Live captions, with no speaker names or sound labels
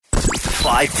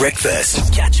5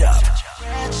 Breakfast. Catch up.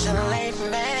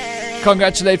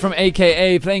 Congratulate from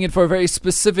AKA, playing it for a very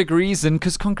specific reason,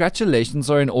 because congratulations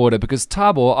are in order, because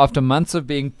Thabo, after months of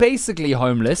being basically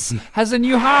homeless, has a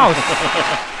new house.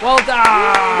 Well done!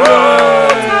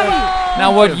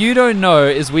 Now, what you don't know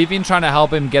is we've been trying to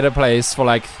help him get a place for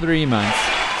like 3 months.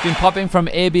 He's been popping from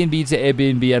Airbnb to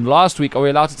Airbnb, and last week, are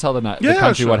we allowed to tell the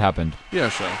country what happened? Yeah,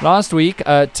 sure. Last week,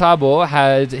 Thabo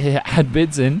had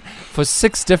bids in for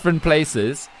 6 different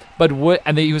places,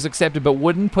 and he was accepted, but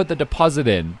wouldn't put the deposit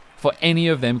in for any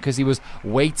of them because he was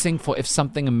waiting for if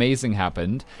something amazing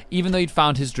happened, even though he'd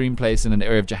found his dream place in an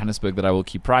area of Johannesburg that I will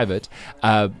keep private,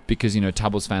 because, you know,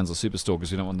 Thabo'S fans are super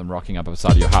stalkers. We don't want them rocking up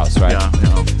outside your house, right?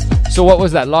 Yeah. So what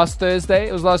was that, last Thursday?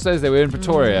 It was last Thursday. We were in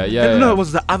Pretoria. No, it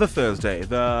was the other Thursday.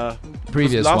 The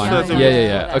previous one. Thursday.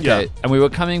 Yeah. Okay. Yeah. And we were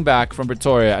coming back from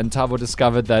Pretoria, and Thabo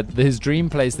discovered that his dream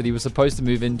place that he was supposed to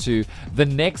move into the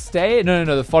next day,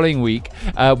 the following week,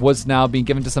 was now being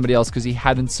given to somebody else because he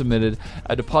hadn't submitted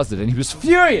a deposit. And he was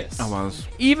furious. I was.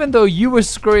 Even though you were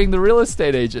screwing the real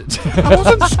estate agent. I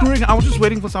wasn't screwing. I was just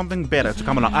waiting for something better to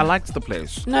come along. I liked the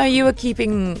place. No, you were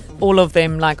keeping all of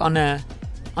them like on a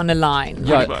line.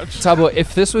 Yeah, Thabo,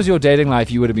 if this was your dating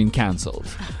life, you would have been cancelled.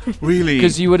 Really?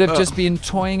 Because you would have just been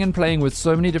toying and playing with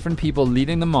so many different people,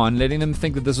 leading them on, letting them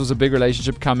think that this was a big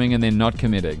relationship coming, and then not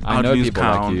committing. I know people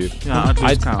like you. Yeah,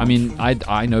 I mean,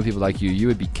 I know people like you. You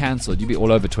would be cancelled. You'd be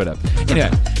all over Twitter.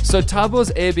 Anyway, so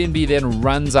Thabo'S Airbnb then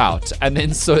runs out, and then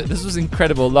this was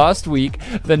incredible. Last week,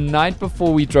 the night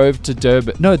before we drove to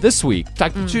Durban, this week,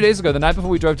 like 2 days ago, the night before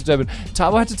we drove to Durban,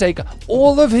 Thabo had to take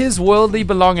all of his worldly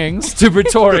belongings to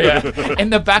Pretoria in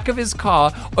the back of his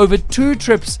car over 2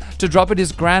 trips to drop at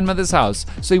his grandmother's house.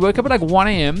 So he woke up at like 1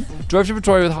 a.m., drove to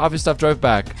Pretoria with half his stuff, drove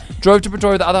back. Drove to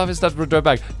Pretoria with the other half his stuff, drove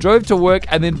back. Drove to work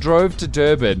and then drove to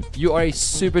Durban. You are a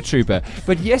super trooper.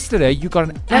 But yesterday you got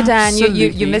an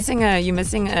absolutely... Dan, you're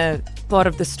missing a part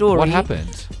of the story. What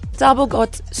happened? Thabo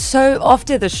got so,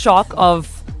 after the shock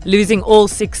of losing all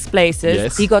 6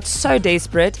 places, he got so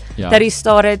desperate that he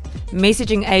started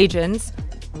messaging agents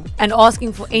and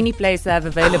asking for any place they have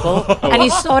available. And he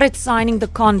started signing the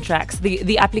contracts,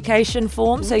 the application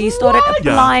form. So he started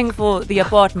applying for the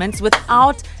apartments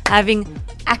without having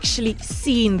actually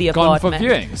seen the apartment. Gone for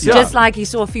viewings. Just like he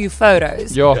saw a few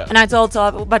photos. And I told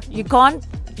Thabo, but you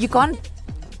can't.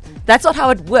 That's not how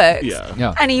it works.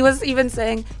 Yeah. And he was even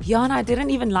saying, Jan, I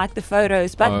didn't even like the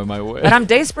photos, but but I'm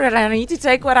desperate and I need to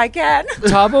take what I can.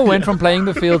 Thabo went from playing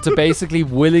the field to basically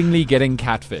willingly getting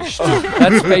catfished.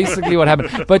 That's basically what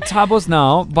happened. But Thabo'S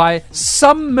now, by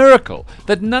some miracle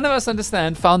that none of us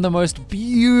understand, found the most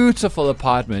beautiful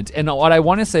apartment in what I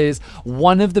want to say is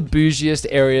one of the bougiest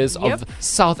areas of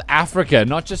South Africa,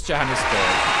 not just Johannesburg.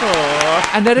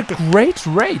 And at a great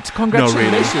rate.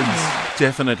 Congratulations. No, really.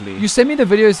 Definitely. You sent me the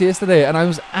videos yesterday and I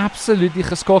was absolutely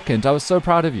geskokkend. I was so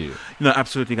proud of you. No,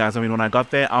 absolutely, guys. I mean, when I got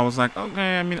there, I was like,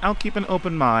 okay, I mean, I'll keep an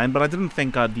open mind, but I didn't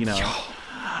think I'd,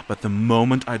 But the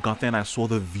moment I got there and I saw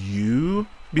the view,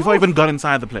 before I even got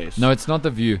inside the place. No, it's not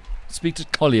the view. Speak to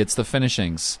Holly, it's the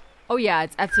finishings. Oh yeah,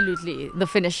 it's absolutely the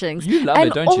finishings. You love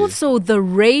it, don't you? And also the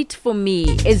rate for me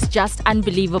is just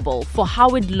unbelievable for how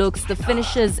it looks, the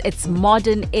finishes, it's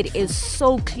modern, it is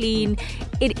so clean,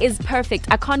 it is perfect.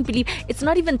 I can't believe it's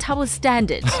not even Thabo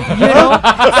standard, So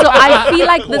I feel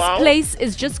like this place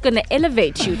is just going to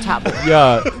elevate you, Thabo.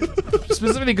 Yeah.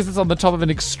 Specifically because it's on the top of an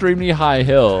extremely high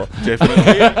hill.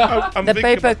 Definitely.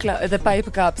 The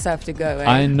paper cups have to go.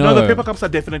 I know. No, the paper cups are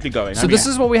definitely going. So this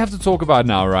is what we have to talk about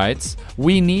now, right?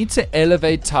 We need to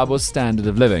elevate Thabo'S standard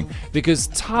of living because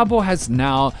Thabo has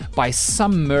now, by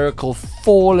some miracle,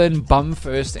 fallen bum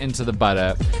first into the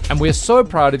butter. And we're so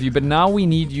proud of you, but now we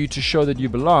need you to show that you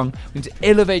belong. We need to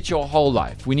elevate your whole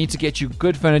life. We need to get you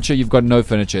good furniture. You've got no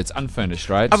furniture. It's unfurnished,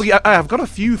 right? I've got a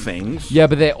few things. Yeah,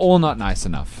 but they're all not nice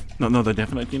enough. No, they're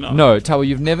definitely not. No, Thabo,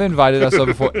 you've never invited us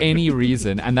over for any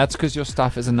reason, and that's because your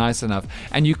stuff isn't nice enough.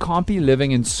 And you can't be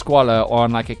living in squalor or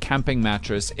on like a camping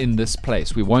mattress in this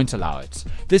place. We won't allow it.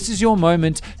 This is your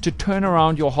moment to turn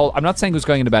around your whole... I'm not saying it was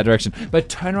going in a bad direction, but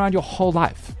turn around your whole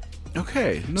life.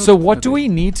 Okay. No, so what do we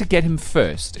need to get him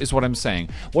first, is what I'm saying.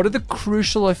 What are the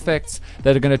crucial effects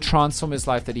that are going to transform his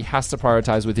life that he has to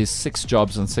prioritize with his 6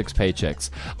 jobs and 6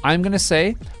 paychecks? I'm going to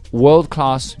say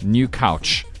world-class new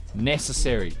couch.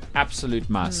 Necessary. Absolute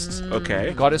must.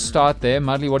 Okay. Got to start there.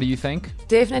 Mudley, what do you think?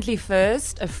 Definitely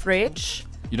first, a fridge.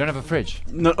 You don't have a fridge?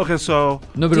 No. Okay, so...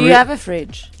 No, but do you have a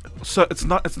fridge? So it's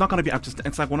not going to be up to.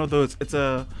 It's like one of those. It's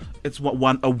a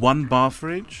one bar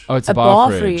fridge. Oh, it's a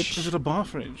bar fridge. Is it a bar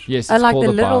fridge? Yes, I it's like called the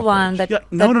a little bar one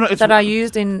fridge. that I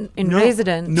used in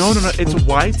residence. No. It's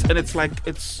white and it's like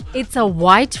it's. It's a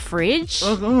white fridge.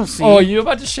 See. Oh, you're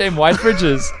about to shame white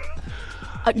fridges.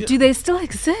 Do they still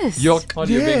exist? You're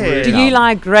being rude Do now. you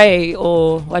like grey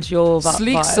or what's your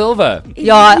sleek vibe? silver?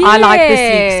 Yeah, I like the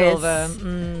Yes. sleek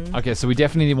silver. Okay, so we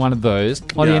definitely need one of those.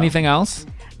 Ollie, Yeah. anything else?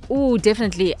 Oh,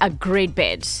 definitely a great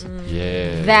bed.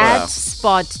 Yeah. That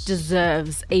spot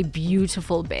deserves a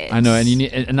beautiful bed. I know, and you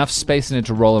need enough space in it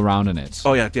to roll around in it.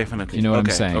 Oh yeah, definitely. You know what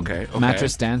okay, I'm saying? Okay.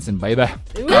 Mattress dancing, baby.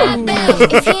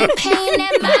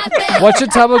 What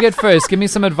should Thabo get first? Give me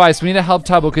some advice. We need to help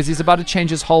Thabo because he's about to change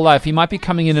his whole life. He might be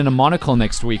coming in a monocle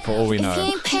next week for all we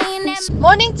know.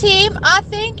 Morning team, I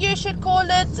think you should call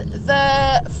it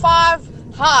the 5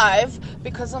 Hive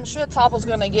because I'm sure Thabo's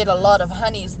going to get a lot of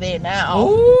honeys there now.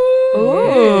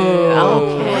 Oh,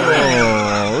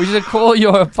 we should call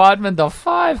your apartment the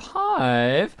 5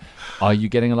 Hive. Are you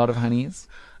getting a lot of honeys?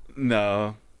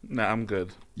 No, I'm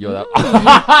good. You're that.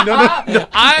 No.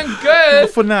 I'm good.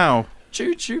 For now.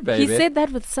 Choo choo, baby. He said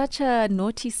that with such a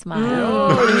naughty smile.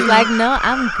 He's like, no,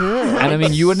 I'm good. And I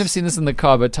mean, you wouldn't have seen this in the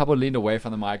car, but Thabo leaned away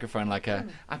from the microphone like I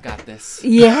got this.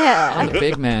 Yeah. I'm the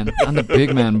big man. I'm the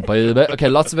big man, baby. Okay,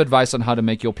 lots of advice on how to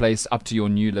make your place up to your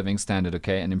new living standard,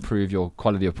 okay, and improve your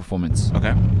quality of performance.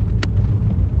 Okay.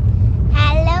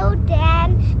 Hello,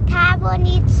 Dan. Thabo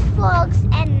needs forks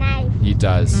and knives. He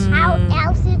does. How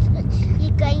else is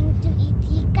he going to eat?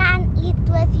 He can't eat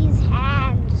with his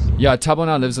hands. Yeah, Thabo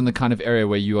now lives in the kind of area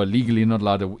where you are legally not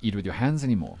allowed to eat with your hands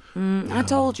anymore. I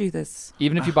told you this.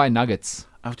 Even if you buy nuggets.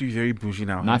 I have to be very bougie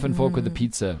now. Knife and fork with the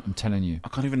pizza, I'm telling you. I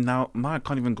can't even now. I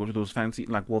can't even go to those fancy,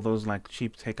 those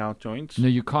cheap takeout joints. No,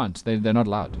 you can't. They're not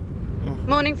allowed.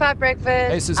 Morning 5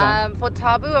 breakfast. Hey, Suzanne. For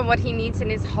Thabo and what he needs in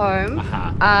his home.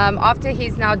 Aha. After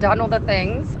he's now done all the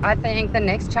things, I think the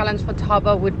next challenge for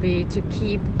Thabo would be to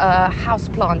keep a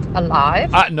houseplant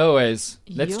alive. No ways.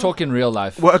 Let's talk in real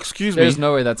life. Well, excuse me. There's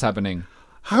no way that's happening.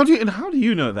 How do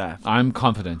you know that? I'm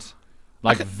confident.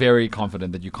 Very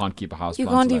confident that you can't keep a house You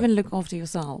plant can't alive. even look after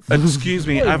yourself. Excuse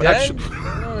me. I've actually.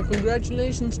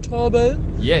 Congratulations, Thabo.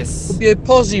 Yes. Be a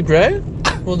posse, bro.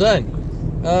 Well done.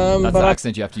 That's the but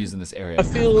accent you have to use in this area. I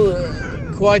feel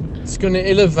quite it's going to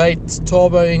elevate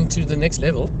Thabo into the next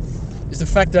level. Is the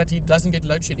fact that he doesn't get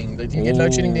load shedding. Do you get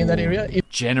load shedding in that area?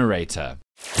 Generator.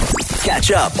 Catch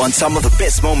up on some of the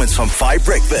best moments from 5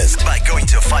 Breakfast by going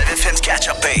to 5FM's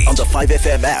catch-up page on the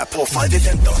 5FM app or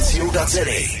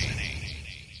 5FM.co.za.